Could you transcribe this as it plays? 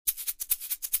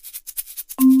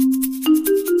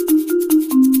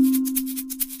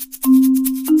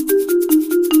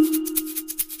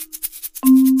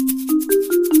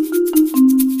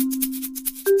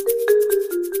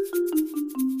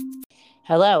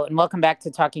Hello, and welcome back to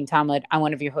Talking Talmud. I'm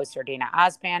one of your hosts, Ardina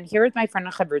Osman, here with my friend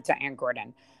Chavruta Ann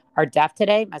Gordon. Our daf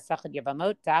today, Masachet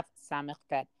Yevamot, daf Samech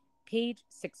Bet, page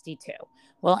 62.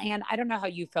 Well, Ann, I don't know how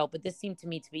you felt, but this seemed to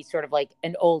me to be sort of like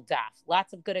an old daf.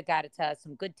 Lots of good agadata,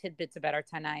 some good tidbits about our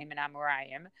Tanaim and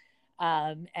Amoraim.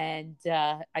 I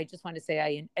just want to say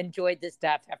I enjoyed this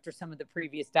daf after some of the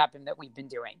previous dafim that we've been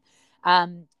doing.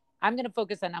 I'm going to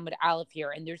focus on Amud Aleph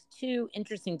here, and there's two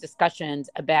interesting discussions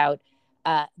about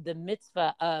the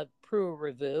mitzvah of Pru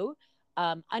Revu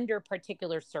under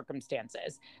particular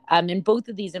circumstances. And both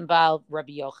of these involve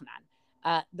Rabbi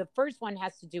Yochanan. The first one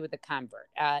has to do with a convert.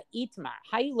 Itmar,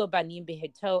 haylo banim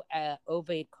behito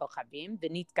oved kochavim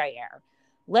v'nitgayer.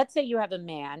 Let's say you have a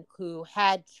man who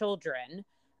had children,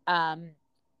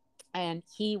 and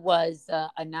he was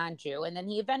a non-Jew, and then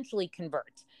he eventually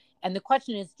converts. And the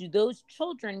question is, do those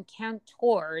children count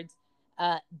towards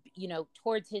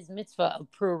towards his mitzvah of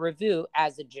Pru Revu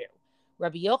as a Jew?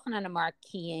 Rabbi Yochanan Amar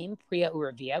Kiyem Priya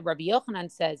Uravia. Rabbi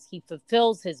Yochanan says he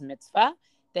fulfills his mitzvah,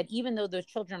 that even though those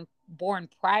children born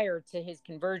prior to his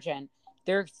conversion,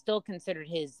 they're still considered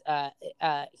his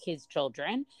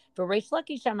children. For Reish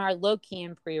Lakish Amar Lo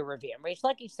Kiyem Priya Uravia. Reish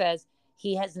Lakish says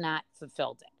he has not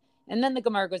fulfilled it. And then the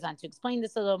Gemara goes on to explain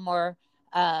this a little more.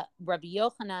 Rabbi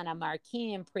Yochanan Amar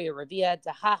Kiyem Priya Uravia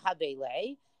Taha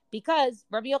Habele. Because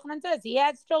Rabbi Yochanan says he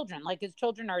has children, like his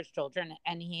children are his children,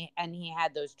 and he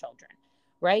had those children,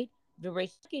 right? The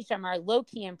Reish Lakish Amar Lo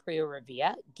Kiyem Priya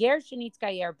Uravia Ger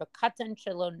Shenitzgayer B'Katan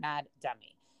Shelo Nad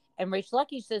Dami. And Reish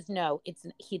Lakish says no, it's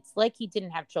like he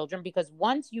didn't have children, because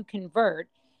once you convert,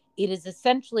 it is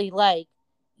essentially like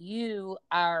you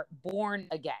are born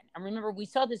again. And remember, we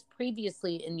saw this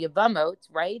previously in Yevamot,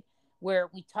 right, where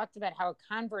we talked about how a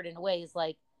convert in a way is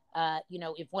like,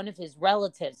 if one of his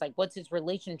relatives, like what's his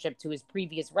relationship to his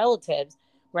previous relatives,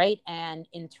 right? And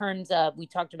in terms of, we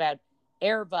talked about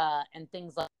erva and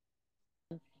things like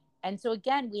that. And so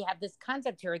again, we have this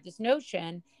concept here, this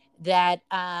notion that,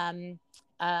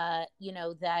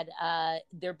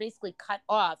 they're basically cut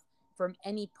off from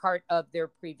any part of their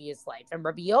previous life. And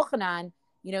Rabbi Yochanan,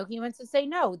 he wants to say,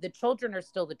 no, the children are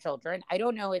still the children. I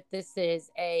don't know if this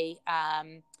is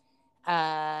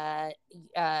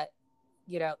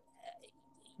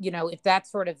if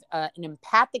that's sort of an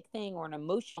empathic thing or an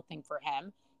emotional thing for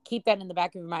him. Keep that in the back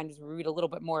of your mind as we read a little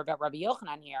bit more about Rabbi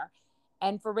Yochanan here.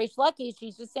 And for Reish Lakish,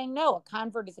 she's just saying, no, a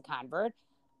convert is a convert.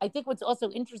 I think what's also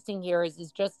interesting here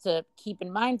is just to keep in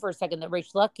mind for a second that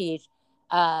Reish Lakish,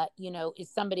 is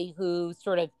somebody who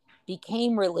sort of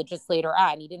became religious later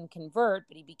on. He didn't convert,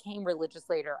 but he became religious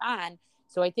later on.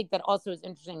 So I think that also is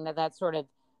interesting that sort of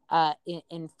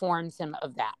informs him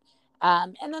of that.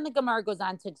 And then the Gemara goes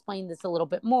on to explain this a little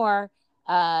bit more,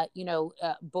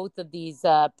 both of these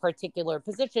particular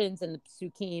positions and the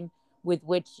psukim with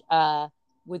which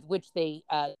they.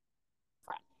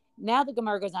 Now the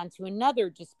Gemara goes on to another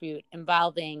dispute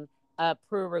involving Pru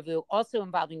Revu, also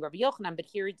involving Rabbi Yochanan, but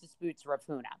here he disputes Rav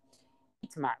Huna.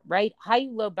 Right?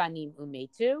 Hayulo banim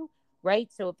umetu.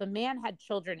 Right? So if a man had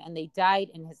children and they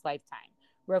died in his lifetime,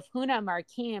 Rav Huna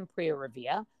Markiam Priya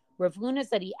Ravia. Rav Huna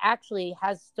said he actually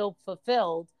has still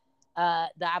fulfilled the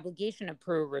obligation of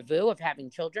Pru Revu, of having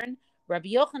children.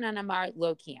 Rabbi Yochanan Amar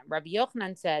Lo Kiyam. Rabbi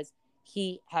Yochanan says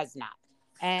he has not.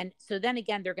 And so then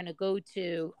again, they're going to go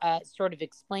to sort of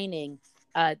explaining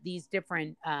these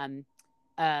different,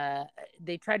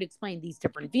 they try to explain these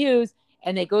different views,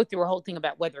 and they go through a whole thing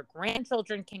about whether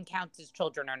grandchildren can count as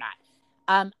children or not.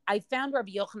 I found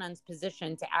Rabbi Yochanan's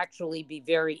position to actually be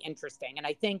very interesting. And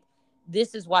I think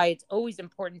this is why it's always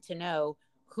important to know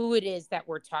who it is that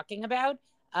we're talking about,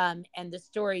 and the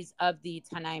stories of the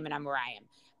Tanaim and Amoraim.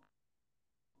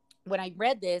 When I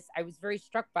read this, I was very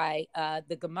struck by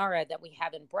the Gemara that we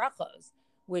have in Brachos,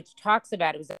 which talks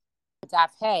about, it was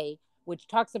Daf Hey, which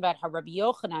talks about how Rabbi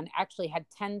Yochanan actually had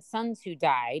 10 sons who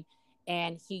died,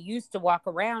 and he used to walk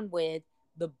around with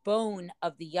the bone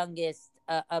of the youngest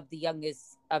son.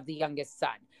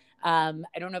 I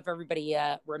don't know if everybody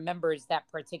remembers that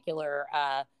particular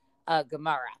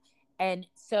Gemara. And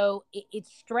so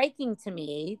it's striking to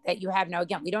me that you have, now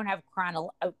again, we don't have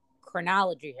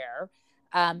chronology here.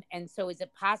 And so is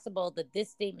it possible that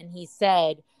this statement he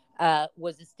said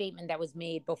was a statement that was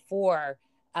made before,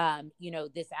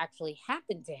 this actually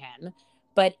happened to him?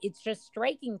 But it's just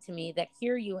striking to me that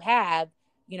here you have,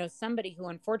 somebody who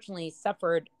unfortunately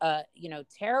suffered,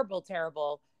 terrible,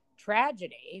 terrible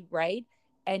tragedy, right?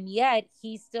 And yet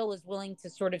he still is willing to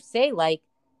sort of say, like,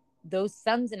 those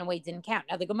sons in a way didn't count.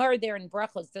 Now, the Gemara there in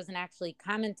Brachos doesn't actually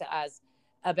comment to us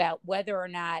about whether or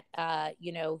not, whether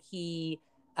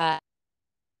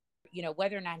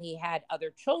or not he had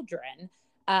other children.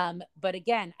 But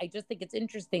again, I just think it's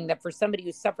interesting that for somebody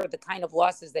who suffered the kind of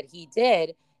losses that he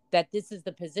did, that this is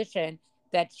the position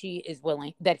that he is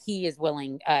willing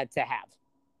to have.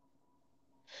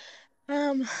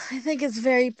 I think it's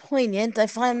very poignant. I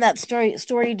find that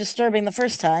story disturbing the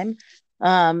first time,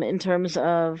 in terms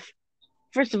of,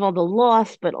 first of all, the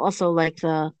loss, but also like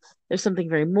there's something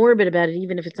very morbid about it,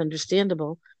 even if it's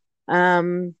understandable.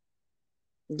 Um,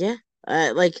 yeah,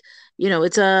 like,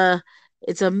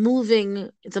 it's a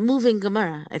moving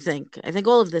Gemara. I think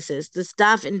all of this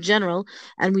daf in general,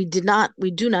 and we do not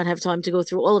have time to go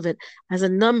through all of it. Has a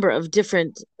number of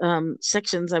different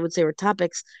sections, I would say, or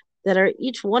topics that are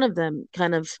each one of them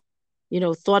kind of,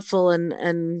 thoughtful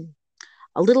and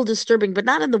a little disturbing, but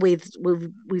not in the way that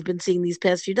we've been seeing these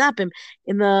past few dapim,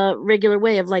 in the regular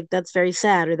way of like that's very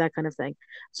sad or that kind of thing.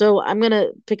 So I'm gonna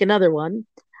pick another one,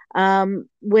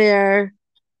 where,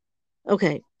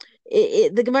 okay,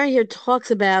 the Gemara here talks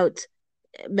about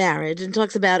marriage and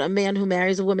talks about a man who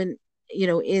marries a woman,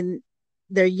 in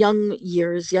their younger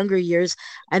years,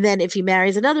 and then if he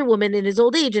marries another woman in his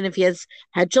old age, and if he has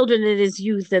had children in his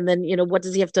youth, and then what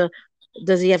does he have to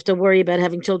worry about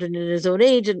having children in his own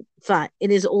age and fine in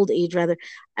his old age rather,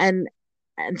 and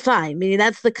fine. Meaning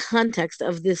that's the context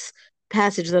of this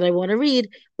passage that I want to read,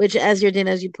 which, as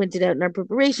you pointed out in our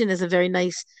preparation, is a very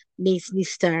nice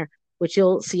nistar, which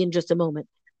you'll see in just a moment.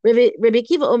 Rabbi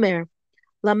Akiva Omer,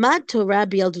 Lamad Torah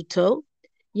bialduto,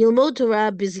 Yilmod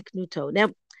Torah biziknuto. Now,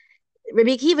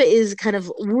 Rabbi Akiva is kind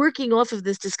of working off of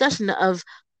this discussion of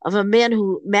a man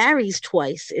who marries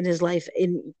twice in his life,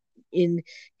 in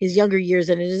his younger years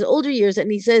and in his older years,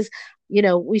 and he says,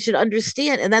 we should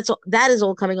understand, and that is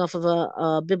all coming off of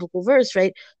a biblical verse,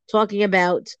 right? Talking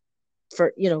about,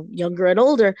 for younger and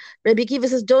older. Rabbi Akiva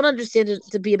says, don't understand it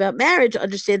to be about marriage,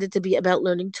 understand it to be about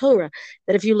learning Torah.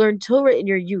 That if you learn Torah in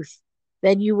your youth,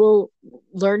 then you will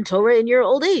learn Torah in your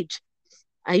old age.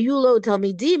 Ayulo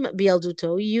talmidim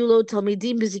bialduto, yulo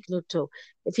talmidim biziknuto.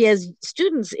 If he has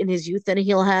students in his youth, then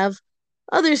he'll have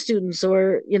other students,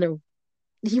 or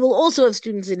he will also have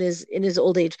students in his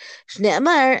old age.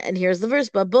 Shne'amar, and here's the verse: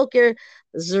 Baboker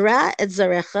zara et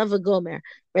zarecha v'gomer.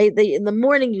 Right, in the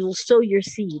morning you will sow your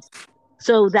seed.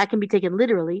 So that can be taken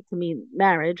literally to mean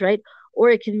marriage, right?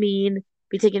 Or it can be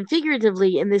taken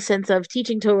figuratively in the sense of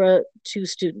teaching Torah to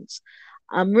students.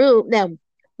 Now,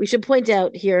 we should point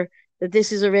out here that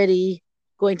this is already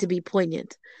going to be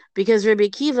poignant, because Rabbi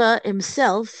Akiva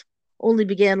himself only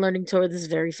began learning Torah. This is a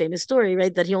very famous story,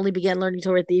 right? That he only began learning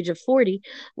Torah at the age of 40,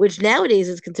 which nowadays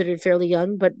is considered fairly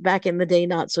young, but back in the day,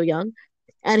 not so young.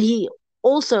 And he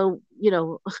also,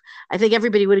 I think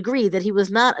everybody would agree that he was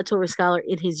not a Torah scholar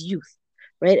in his youth,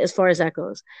 right? As far as that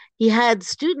goes, he had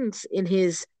students in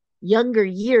his younger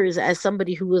years as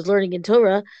somebody who was learning in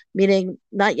Torah, meaning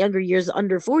not younger years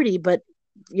under 40, but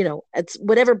at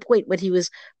whatever point when he was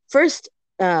first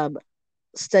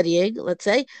studying, let's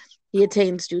say, he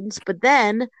attained students. But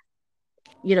then,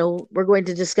 we're going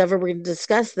to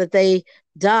discuss that they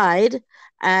died,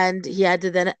 and he had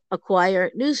to then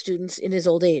acquire new students in his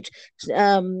old age.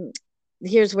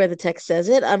 Here's where the text says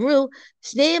it. Amru,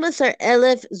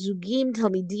 12,000 zugim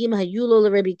talmidim hayulo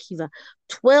l'Rebbe Akiva.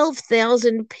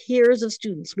 12,000 pairs of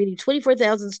students, meaning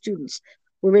 24,000 students,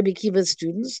 were Rebbe Akiva's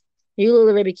students. Hayulo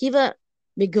l'Rebbe Akiva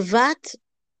migvat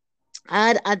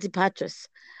ad Antipatris,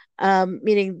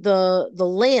 meaning the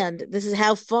land. This is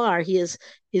how far his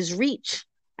reach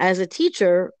as a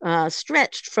teacher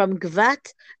stretched from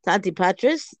Gvat to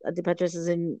Antipatris. Antipatris is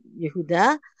in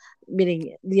Yehuda,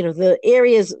 meaning the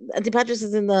areas. Antipatris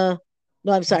is in the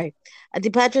no, I'm sorry.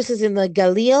 Antipatris is in the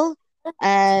Galil,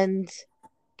 and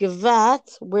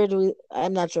Gvat.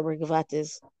 I'm not sure where Gvat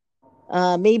is.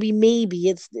 Maybe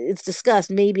it's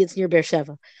discussed. Maybe it's near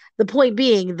Beersheba. The point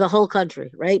being, the whole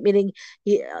country, right? Meaning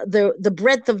the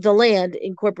breadth of the land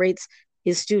incorporates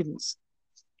his students.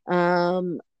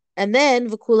 And then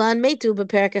v'kulan metu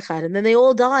b'perek echad, and then they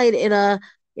all died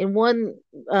in one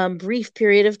brief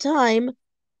period of time,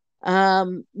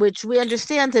 which we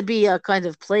understand to be a kind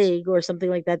of plague or something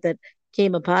like that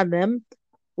came upon them,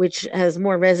 which has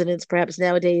more resonance perhaps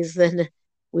nowadays than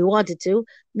we wanted to.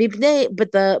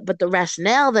 But the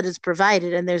rationale that is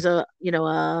provided, and there's a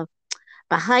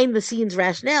behind the scenes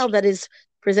rationale that is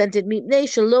presented,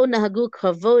 because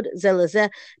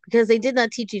they did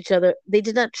not treat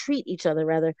each other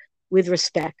rather with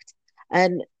respect.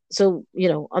 And so,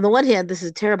 on the one hand, this is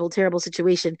a terrible, terrible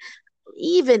situation.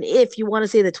 Even if you want to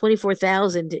say that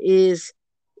 24,000 is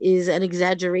an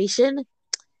exaggeration,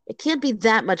 it can't be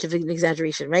that much of an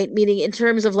exaggeration, right? Meaning, in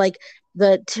terms of like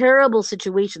the terrible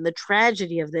situation, the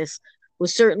tragedy of this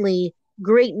was certainly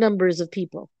great numbers of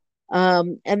people.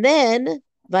 And then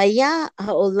Vaya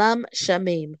ha'olam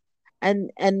shamim.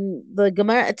 And the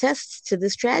Gemara attests to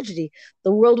this tragedy.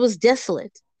 The world was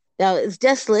desolate. Now it's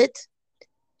desolate.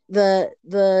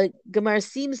 The Gemara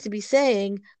seems to be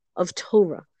saying of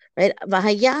Torah, right?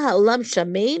 Vahaya ha'olam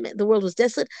shamim. The world was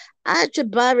desolate. Ad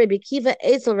sheba Rabbi Akiva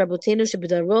etzel rabotenu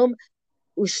shebedarom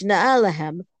ushna'a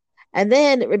lahem. And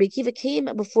then Rabbi Akiva came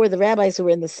before the rabbis who were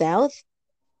in the south,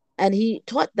 and he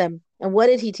taught them. And what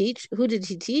did he teach? Who did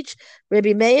he teach?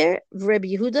 Rabbi Meir, Rabbi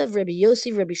Yehuda, Rabbi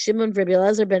Yossi, Rabbi Shimon, Rabbi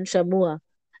Elazar ben Shamua.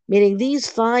 Meaning these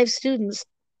five students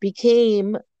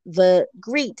became the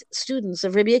great students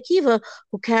of Rabbi Akiva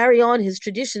who carry on his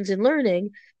traditions in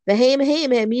learning.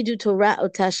 Hamidu Torah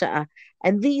otasha'a.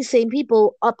 And these same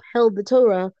people upheld the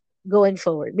Torah going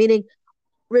forward. Meaning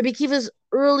Rabbi Akiva's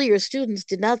earlier students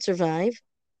did not survive,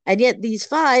 and yet these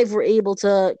five were able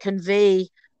to convey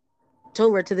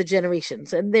Torah to the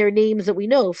generations, and their names that we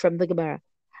know from the Gemara.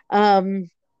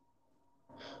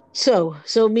 So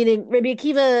meaning Rabbi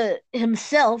Akiva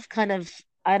himself kind of,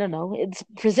 I don't know, it's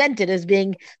presented as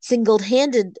being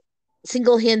single-handed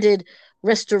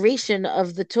restoration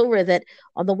of the Torah, that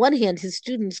on the one hand his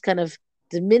students kind of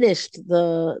diminished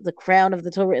the crown of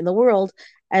the Torah in the world,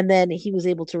 and then he was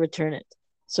able to return it,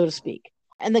 so to speak.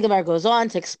 And the Gemara goes on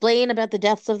to explain about the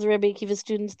deaths of the Rabbi Akiva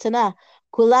students. Tana,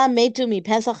 kulam metu mi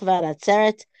Pesach vad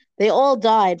Atzeret. They all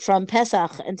died from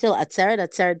Pesach until Atzeret,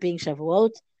 Atzeret being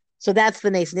Shavuot. So that's the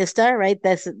Nes Nista, right?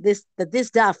 This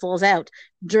daf falls out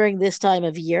during this time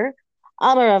of year.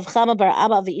 Amar Rav Chama bar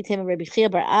Abba v'item Rabbi Chia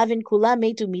bar Avin kulam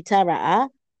metu mita ra'ah.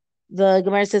 The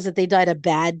Gemara says that they died a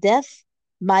bad death.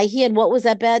 Maihi, and what was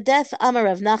that bad death? Amar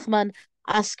Rav Nachman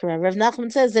Askara. Rav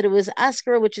Nachman says that it was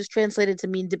Askara, which is translated to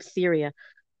mean diphtheria,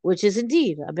 which is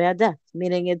indeed a bad death,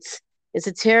 meaning it's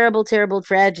a terrible, terrible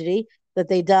tragedy that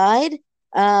they died.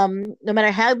 No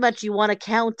matter how much you want to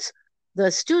count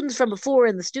the students from before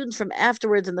and the students from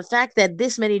afterwards, and the fact that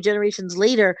this many generations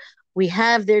later we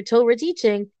have their Torah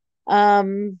teaching,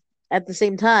 at the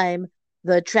same time,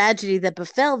 the tragedy that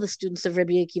befell the students of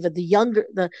Rabbi Akiva,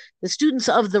 the students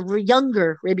of the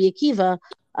younger Rabbi Akiva,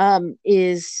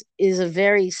 is a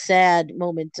very sad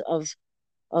moment of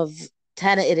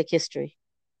Tannaitic history.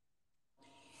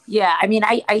 Yeah, I mean,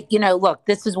 I look,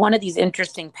 this is one of these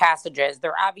interesting passages.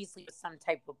 There obviously was some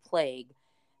type of plague.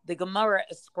 The Gemara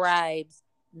ascribes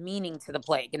meaning to the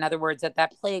plague. In other words,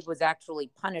 that plague was actually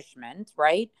punishment,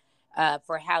 right,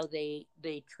 for how they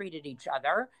treated each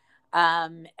other.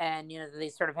 And, they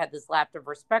sort of had this lack of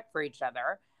respect for each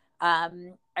other.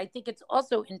 I think it's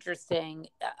also interesting,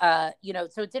 so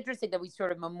it's interesting that we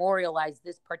sort of memorialize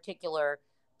this particular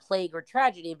plague or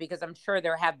tragedy, because I'm sure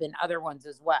there have been other ones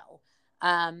as well.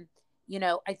 I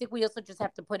think we also just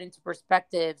have to put into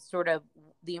perspective sort of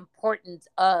the importance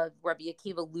of Rabbi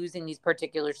Akiva losing these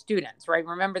particular students, right?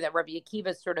 Remember that Rabbi Akiva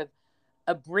is sort of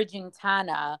a bridging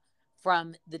Tana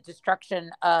from the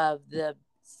destruction of the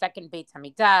second Beit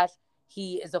HaMikdash.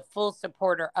 He is a full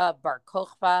supporter of Bar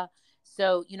Kokhba.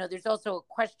 So, there's also a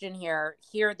question here.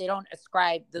 Here, they don't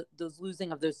ascribe those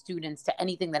losing of those students to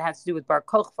anything that has to do with Bar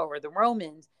Kokhba or the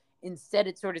Romans. Instead,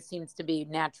 it sort of seems to be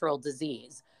natural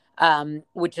disease,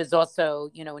 which is also,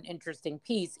 an interesting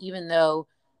piece, even though,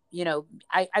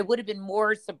 I would have been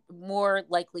more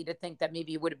likely to think that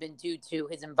maybe it would have been due to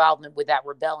his involvement with that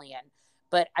rebellion.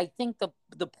 But I think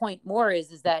the point more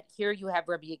is that here you have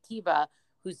Rabbi Akiva,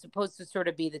 who's supposed to sort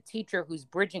of be the teacher who's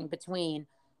bridging between,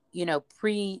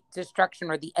 pre-destruction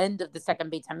or the end of the second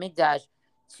Beit HaMikdash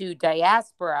to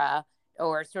diaspora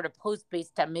or sort of post-Beit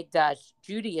HaMikdash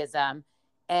Judaism,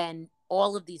 and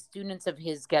all of these students of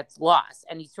his gets lost,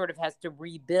 and he sort of has to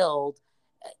rebuild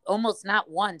almost not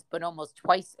once, but almost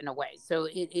twice in a way. So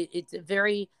it's a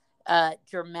very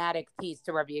dramatic piece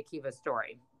to Rabbi Akiva's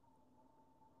story.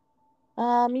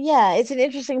 Yeah, it's an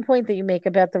interesting point that you make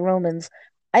about the Romans.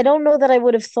 I don't know that I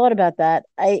would have thought about that.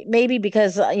 Maybe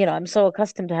because I'm so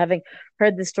accustomed to having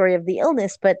heard the story of the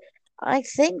illness, but I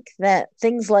think that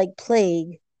things like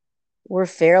plague were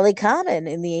fairly common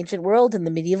in the ancient world, in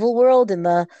the medieval world, in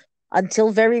the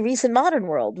until very recent modern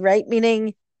world, right?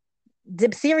 Meaning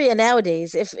diphtheria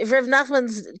nowadays, if Rev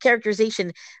Nachman's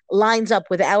characterization lines up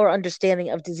with our understanding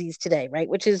of disease today, right,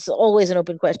 which is always an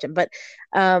open question, but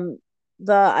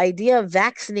the idea of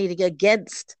vaccinating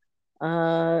against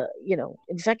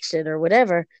infection or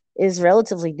whatever is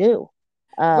relatively new.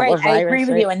 Right, virus, I agree with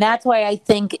right? you, and that's why I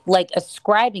think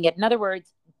ascribing it. In other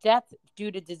words, death due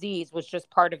to disease was just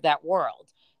part of that world.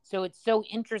 So it's so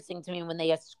interesting to me when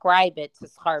they ascribe it to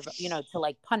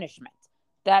to punishment.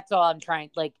 That's all I'm trying.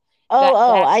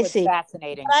 I That's what's see.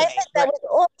 fascinating But I to me. think that Right.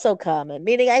 was also common,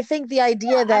 meaning I think the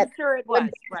idea Yeah, I'm that sure it when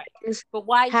was. these Right. things But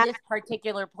why happen, this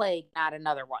particular plague, not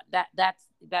another one? That's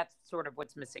sort of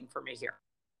what's missing for me here.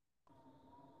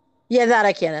 yeah, that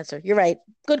I can't answer. You're right.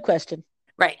 Good question.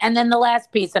 Right. And then the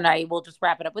last piece, and I will just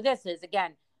wrap it up with this, is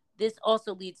again, this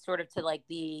also leads sort of to like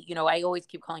I always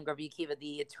keep calling Rabbi Akiva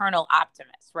the eternal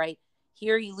optimist, right?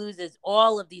 Here he loses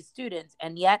all of these students,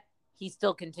 and yet he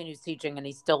still continues teaching and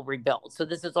he still rebuilds. So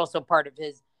this is also part of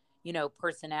his,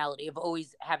 personality of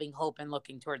always having hope and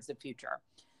looking towards the future.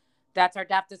 That's our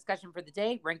DAF discussion for the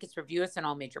day. Rank us, review us on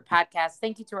all major podcasts.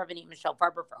 Thank you to Rabbanit Michelle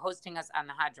Farber for hosting us on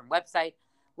the Hadran website.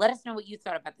 Let us know what you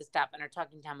thought about this DAF on our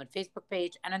Talking Talmud Facebook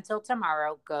page. And until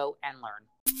tomorrow, go and learn.